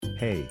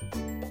Hey!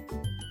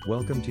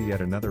 Welcome to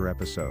yet another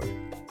episode.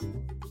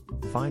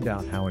 Find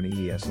out how an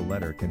ESA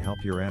letter can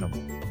help your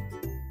animal.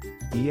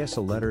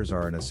 ESA letters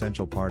are an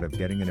essential part of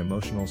getting an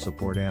emotional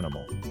support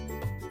animal.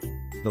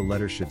 The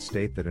letter should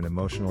state that an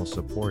emotional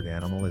support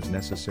animal is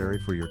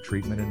necessary for your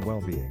treatment and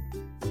well-being.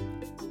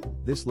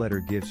 This letter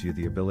gives you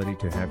the ability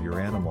to have your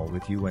animal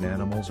with you when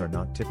animals are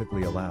not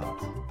typically allowed.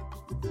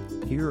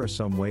 Here are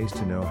some ways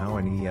to know how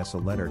an ESA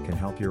letter can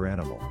help your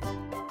animal.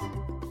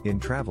 In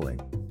traveling,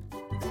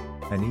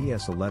 an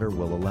ESA letter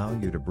will allow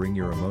you to bring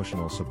your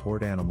emotional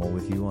support animal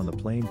with you on the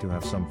plane to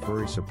have some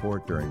furry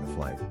support during the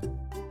flight.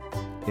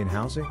 In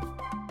housing,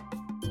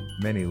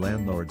 many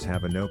landlords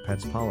have a no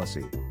pets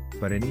policy,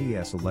 but an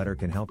ESA letter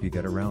can help you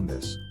get around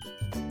this.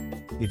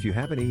 If you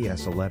have an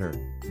ESA letter,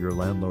 your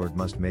landlord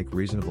must make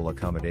reasonable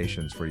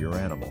accommodations for your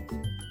animal.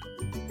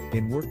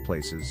 In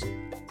workplaces,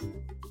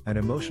 an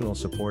emotional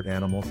support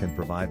animal can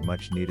provide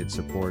much needed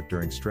support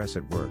during stress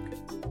at work.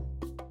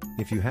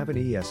 If you have an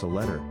ESA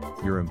letter,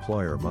 your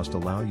employer must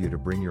allow you to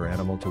bring your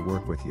animal to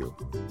work with you.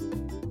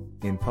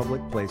 In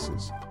public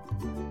places,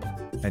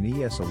 an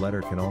ESA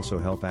letter can also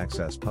help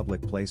access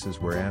public places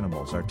where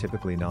animals are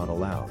typically not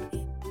allowed.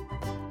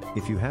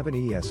 If you have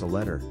an ESA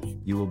letter,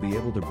 you will be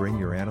able to bring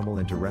your animal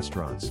into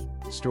restaurants,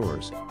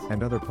 stores,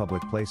 and other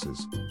public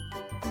places.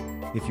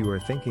 If you are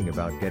thinking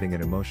about getting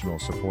an emotional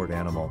support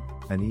animal,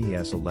 an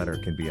ESA letter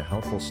can be a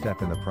helpful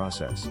step in the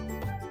process.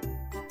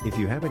 If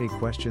you have any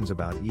questions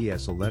about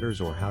ESA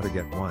letters or how to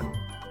get one,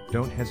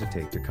 don't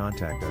hesitate to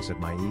contact us at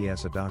My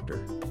ESA Doctor.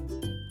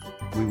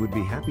 We would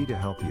be happy to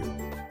help you.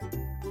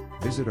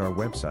 Visit our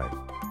website,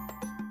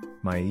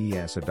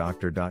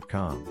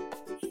 myesadoctor.com.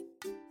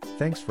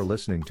 Thanks for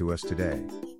listening to us today.